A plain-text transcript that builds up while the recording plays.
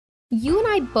You and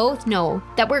I both know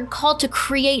that we're called to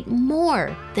create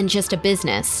more than just a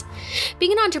business.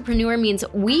 Being an entrepreneur means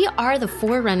we are the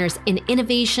forerunners in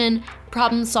innovation,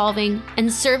 problem solving,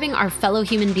 and serving our fellow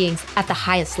human beings at the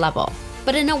highest level.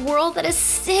 But in a world that is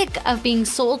sick of being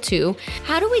sold to,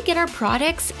 how do we get our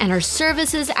products and our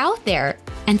services out there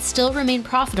and still remain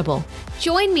profitable?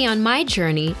 Join me on my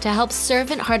journey to help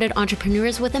servant-hearted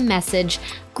entrepreneurs with a message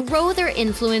grow their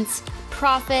influence,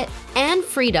 profit, and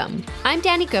freedom. I'm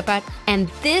Dani Gopat, and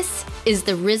this is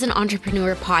the Risen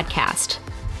Entrepreneur Podcast.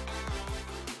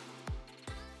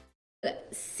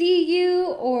 See you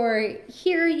or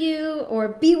hear you or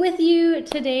be with you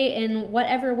today in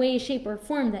whatever way, shape, or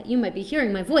form that you might be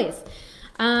hearing my voice.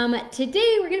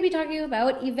 Today we're going to be talking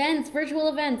about events, virtual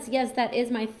events. Yes, that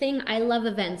is my thing. I love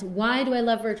events. Why do I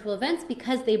love virtual events?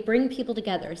 Because they bring people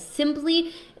together.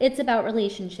 Simply, it's about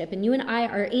relationship. And you and I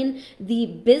are in the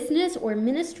business or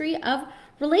ministry of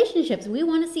relationships. We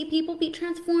want to see people be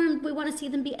transformed. We want to see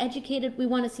them be educated. We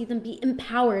want to see them be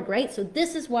empowered, right? So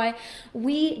this is why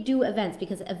we do events,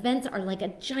 because events are like a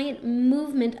giant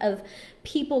movement of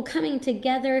people coming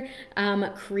together,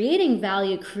 creating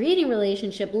value, creating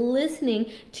relationship,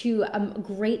 listening to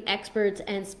great experts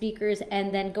and speakers,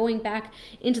 and then going back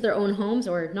into their own homes,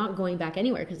 or not going back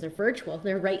anywhere because they're virtual.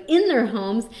 They're right in their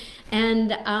homes,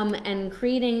 and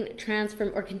creating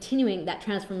continuing that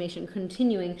transformation,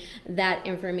 continuing that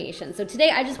information. So today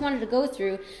I just wanted to go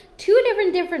through two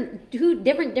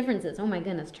different differences. Oh my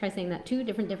goodness, try saying that. Two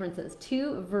different differences,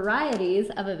 two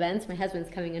varieties of events. My husband's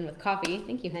coming in with coffee.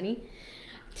 Thank you, honey.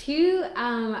 Two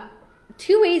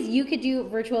ways you could do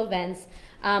virtual events,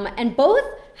 and both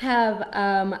have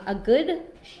a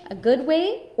good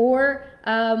way, or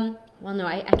well, no,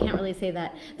 I can't really say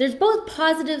that. There's both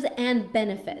positives and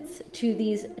benefits to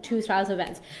these two styles of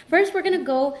events. First, we're going to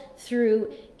go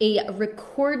through a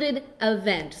recorded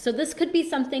event. So this could be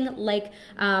something like,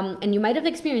 and you might have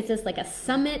experienced this, like a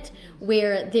summit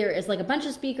where there is like a bunch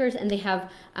of speakers and they have,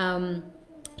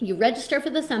 you register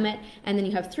for the summit, and then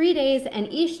you have 3 days, and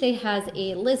each day has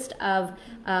a list of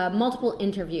multiple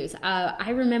interviews.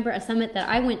 I remember a summit that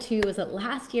I went to, was it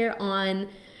last year on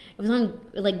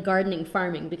like gardening,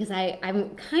 farming, because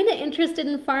I'm kind of interested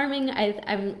in farming.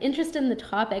 I'm interested in the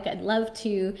topic. I'd love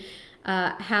to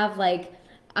have like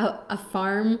a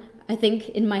farm. I think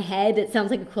in my head it sounds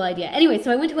like a cool idea. Anyway,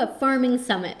 so I went to a farming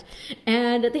summit,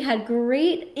 and they had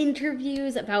great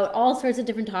interviews about all sorts of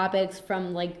different topics,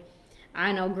 from like, I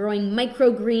don't know, growing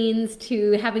microgreens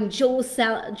to having Joe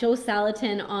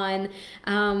Salatin on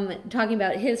talking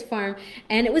about his farm.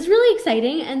 And it was really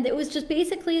exciting. And it was just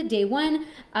basically a day one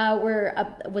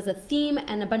where was a theme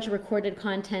and a bunch of recorded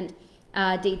content.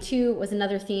 Day two was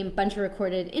another theme, bunch of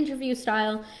recorded interview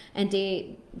style. And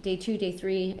day two, day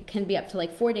three can be up to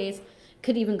like 4 days.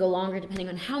 Could even go longer depending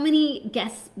on how many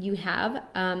guests you have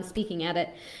speaking at it.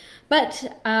 But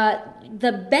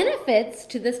the benefits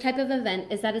to this type of event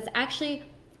is that it's actually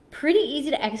pretty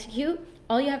easy to execute.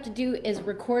 All you have to do is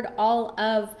record all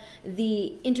of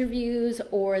the interviews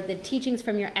or the teachings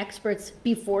from your experts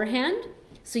beforehand.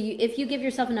 So if you give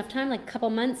yourself enough time, like a couple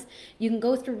months, you can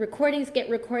go through recordings, get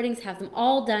recordings, have them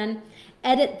all done,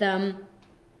 edit them,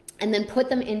 and then put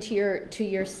them into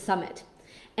your summit.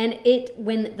 And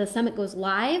when the summit goes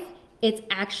live, it's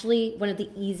actually one of the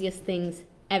easiest things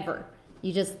ever.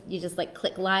 You just like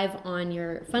click live on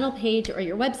your funnel page or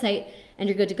your website, and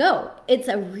you're good to go. It's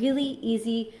a really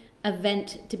easy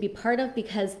event to be part of,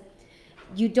 because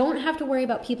you don't have to worry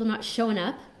about people not showing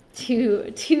up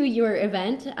to your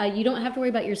event. You don't have to worry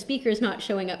about your speakers not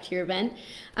showing up to your event.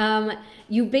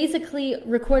 You basically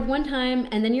record one time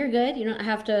and then you're good. You don't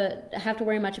have to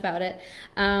worry much about it.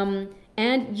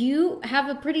 And you have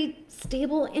a pretty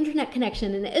stable internet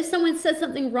connection. And if someone says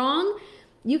something wrong,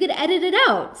 you could edit it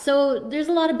out. So there's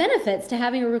a lot of benefits to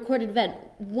having a recorded event.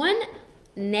 One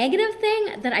negative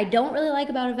thing that I don't really like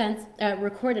about events,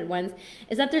 recorded ones,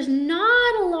 is that there's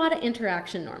not a lot of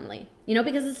interaction normally.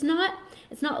 Because it's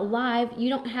not live. You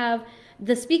don't have,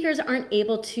 the speakers aren't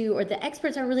able to, or the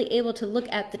experts aren't really able to look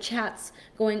at the chats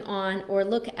going on, or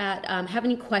look at, have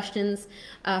any questions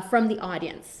from the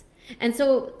audience. And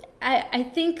so I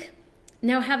think,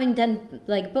 now, having done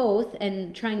like both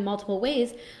and trying multiple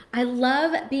ways, I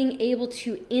love being able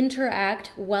to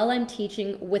interact while I'm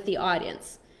teaching with the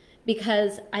audience,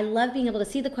 because I love being able to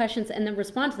see the questions and then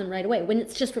respond to them right away. When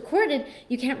it's just recorded,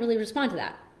 you can't really respond to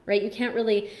that, right? You can't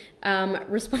really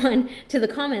respond to the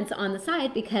comments on the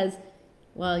side because,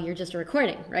 well, you're just a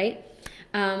recording, right?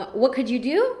 What could you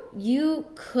do? You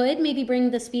could maybe bring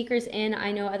the speakers in.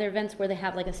 I know other events where they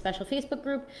have like a special Facebook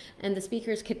group, and the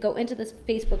speakers could go into this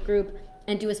Facebook group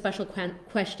and do a special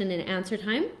question and answer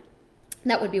time.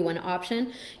 That would be one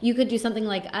option. You could do something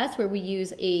like us where we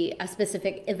use a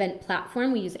specific event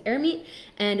platform. We use AirMeet,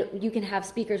 and you can have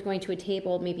speakers going to a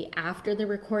table maybe after the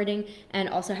recording and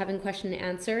also having question and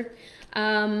answer.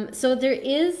 So there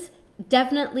is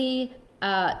definitely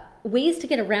ways to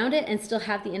get around it and still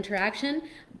have the interaction,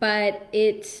 but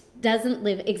it doesn't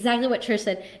live exactly what Trish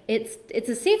said. It's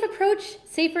a safe approach,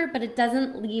 safer, but it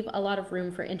doesn't leave a lot of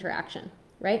room for interaction,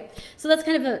 right? So that's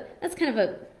kind of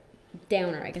a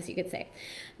downer, I guess you could say.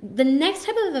 The next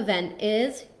type of event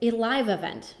is a live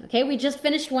event. Okay, we just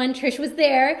finished one. Trish was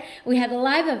there. We had a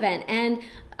live event, and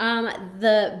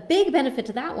the big benefit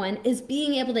to that one is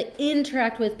being able to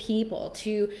interact with people,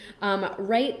 to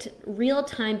write real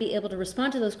time, be able to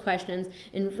respond to those questions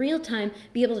in real time,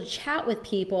 be able to chat with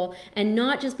people, and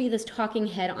not just be this talking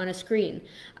head on a screen.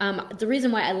 The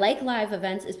reason why I like live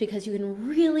events is because you can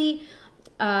really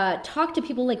talk to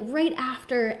people like right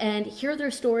after and hear their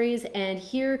stories and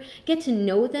get to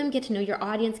know them, get to know your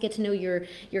audience, get to know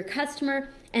your customer,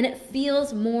 and it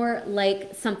feels more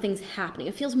like something's happening.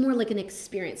 It feels more like an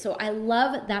experience. So I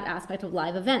love that aspect of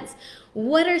live events.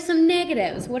 What are some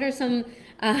negatives? What are some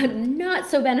not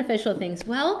so beneficial things?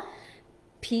 Well,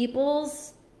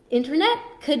 people's internet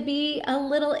could be a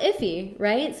little iffy,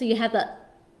 right? So you have the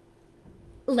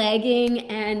lagging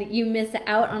and you miss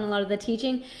out on a lot of the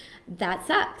teaching. That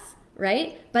sucks,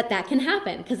 right? But that can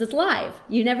happen because it's live.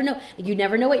 You never know. You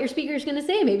never know what your speaker is going to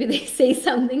say. Maybe they say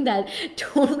something that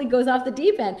totally goes off the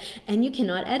deep end and you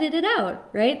cannot edit it out,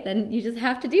 right? Then you just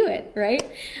have to do it,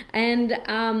 right? And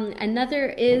another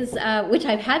is, which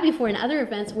I've had before in other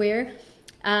events, where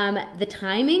the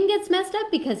timing gets messed up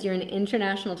because you're in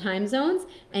international time zones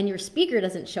and your speaker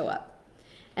doesn't show up.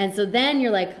 And so then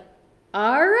you're like,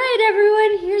 all right, everyone,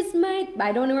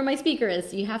 I don't know where my speaker is.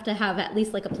 So you have to have at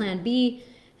least like a plan B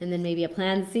and then maybe a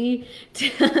plan C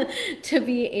to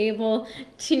be able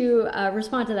to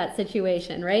respond to that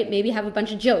situation, right? Maybe have a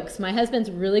bunch of jokes. My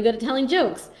husband's really good at telling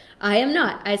jokes. I am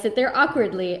not. I sit there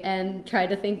awkwardly and try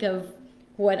to think of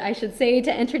what I should say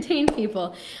to entertain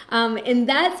people. In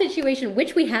that situation,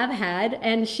 which we have had,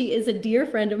 and she is a dear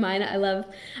friend of mine. I love,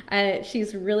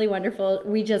 she's really wonderful.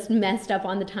 We just messed up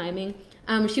on the timing.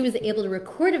 She was able to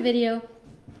record a video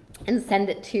and send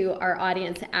it to our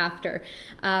audience after.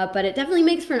 But it definitely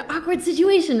makes for an awkward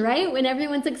situation, right? When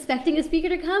everyone's expecting a speaker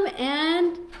to come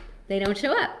and they don't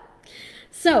show up.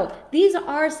 So these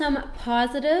are some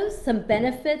positives, some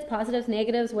benefits, positives,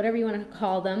 negatives, whatever you want to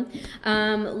call them.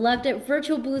 Loved it.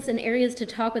 Virtual booths and areas to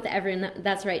talk with everyone.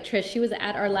 That's right, Trish. She was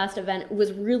at our last event. It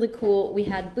was really cool. We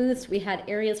had booths. We had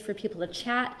areas for people to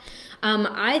chat.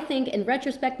 I think in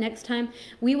retrospect, next time,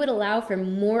 we would allow for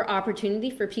more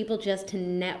opportunity for people just to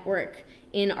network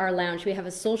in our lounge. We have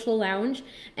a social lounge,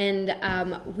 and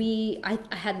I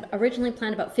had originally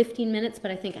planned about 15 minutes,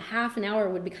 but I think a half an hour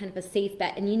would be kind of a safe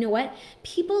bet. And you know what?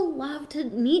 People love to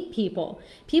meet people.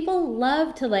 People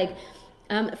love to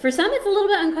for some it's a little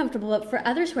bit uncomfortable, but for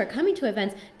others who are coming to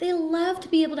events, they love to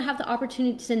be able to have the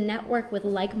opportunity to network with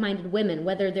like-minded women,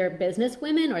 whether they're business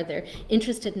women or they're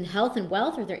interested in health and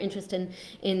wealth or they're interested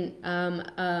in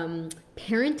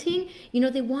parenting. You know,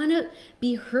 they want to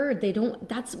be heard.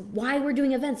 That's why we're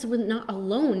doing events, so we're not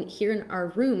alone here in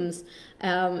our rooms,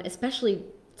 especially,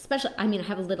 I mean, I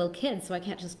have a little kid, so I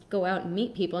can't just go out and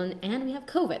meet people, and we have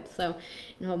COVID. So,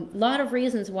 you know, a lot of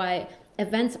reasons why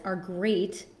events are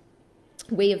great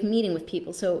way of meeting with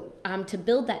people. So to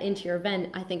build that into your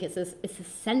event, I think it's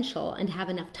essential, and have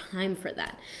enough time for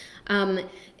that.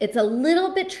 It's a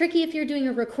little bit tricky if you're doing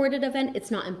a recorded event.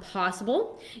 It's not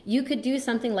impossible. You could do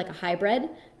something like a hybrid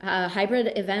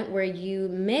event where you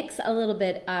mix a little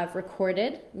bit of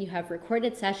recorded, you have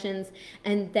recorded sessions,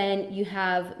 and then you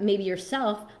have maybe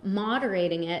yourself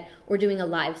moderating it or doing a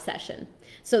live session.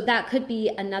 So that could be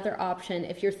another option.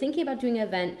 If you're thinking about doing an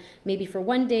event, maybe for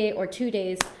 1 day or 2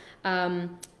 days, a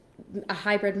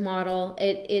hybrid model,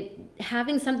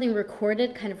 having something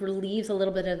recorded kind of relieves a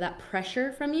little bit of that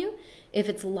pressure from you. If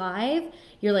it's live,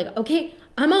 you're like, okay,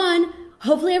 I'm on.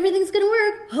 Hopefully everything's gonna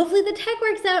work. Hopefully the tech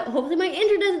works out. Hopefully my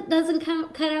internet doesn't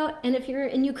cut out. And if you're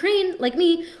in Ukraine, like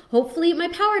me, hopefully my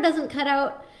power doesn't cut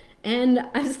out. And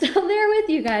I'm still there with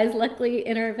you guys. Luckily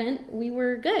in our event, we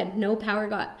were good. No power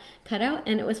got cut out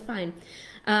and it was fine.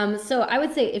 So I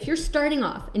would say if you're starting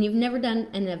off and you've never done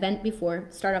an event before,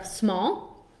 start off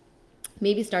small.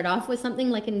 Maybe start off with something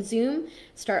like in Zoom.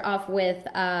 Start off with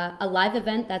a live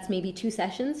event that's maybe 2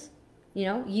 sessions, you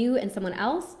know, you and someone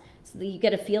else, so that you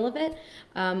get a feel of it.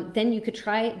 Then you could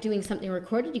try doing something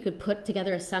recorded. You could put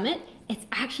together a summit. It's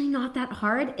actually not that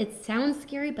hard. It sounds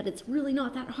scary, but it's really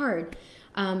not that hard.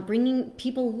 Bringing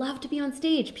people love to be on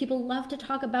stage. People love to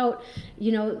talk about,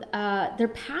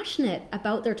 they're passionate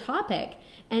about their topic.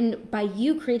 And by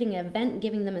you creating an event and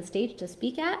giving them a stage to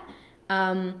speak at,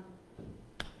 many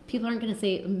people aren't going to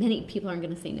say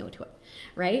no to it,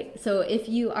 right? So if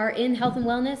you are in health and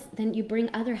wellness, then you bring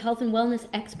other health and wellness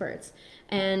experts,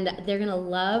 and they're going to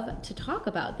love to talk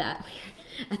about that.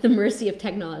 At the mercy of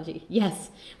technology.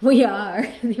 Yes, we are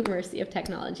at the mercy of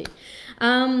technology.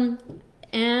 So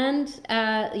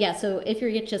if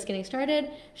you're just getting started,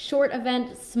 short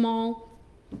event, small.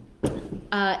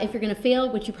 If you're going to fail,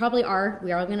 which you probably are,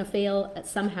 we are all going to fail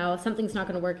somehow. Something's not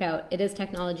going to work out. It is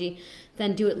technology.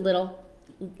 Then do it little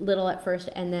at first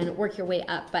and then work your way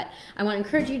up. But I want to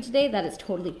encourage you today that it's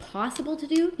totally possible to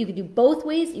do. You could do both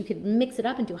ways. You could mix it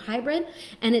up and do hybrid,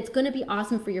 and it's going to be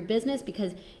awesome for your business,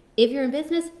 because if you're in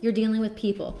business, you're dealing with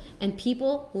people, and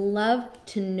people love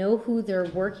to know who they're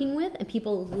working with, and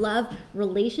people love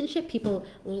relationship. People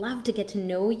love to get to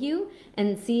know you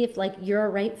and see if you're a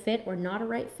right fit or not a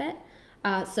right fit.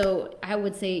 So I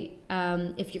would say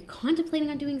if you're contemplating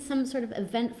on doing some sort of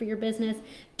event for your business,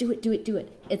 do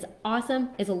it. It's awesome.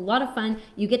 It's a lot of fun.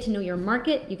 You get to know your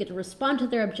market. You get to respond to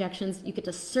their objections. You get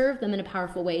to serve them in a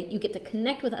powerful way. You get to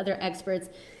connect with other experts.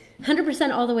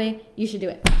 100% all the way. You should do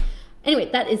it. Anyway,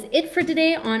 that is it for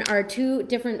today on our 3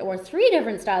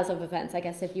 different styles of events, I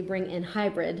guess, if you bring in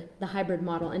the hybrid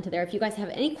model into there. If you guys have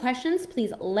any questions,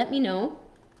 please let me know.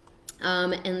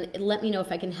 And let me know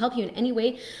if I can help you in any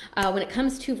way. When it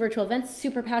comes to virtual events,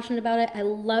 super passionate about it. I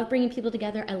love bringing people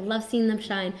together. I love seeing them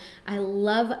shine. I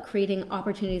love creating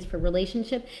opportunities for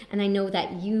relationship, and I know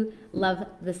that you love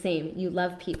the same. You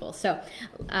love people. So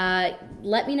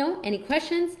let me know any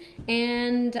questions,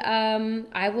 and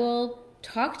I will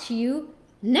talk to you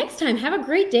next time. Have a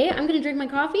great day. I'm going to drink my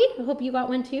coffee. I hope you got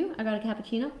one too. I got a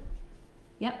cappuccino.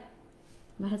 Yep.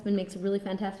 My husband makes really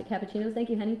fantastic cappuccinos.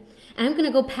 Thank you, honey. And I'm going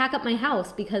to go pack up my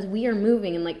house because we are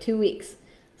moving in 2 weeks.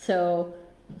 So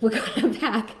we're going to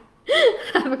pack.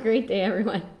 Have a great day,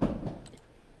 everyone.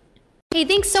 Hey,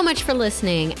 thanks so much for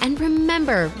listening. And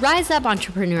remember, rise up,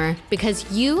 entrepreneur, because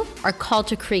you are called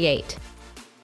to create.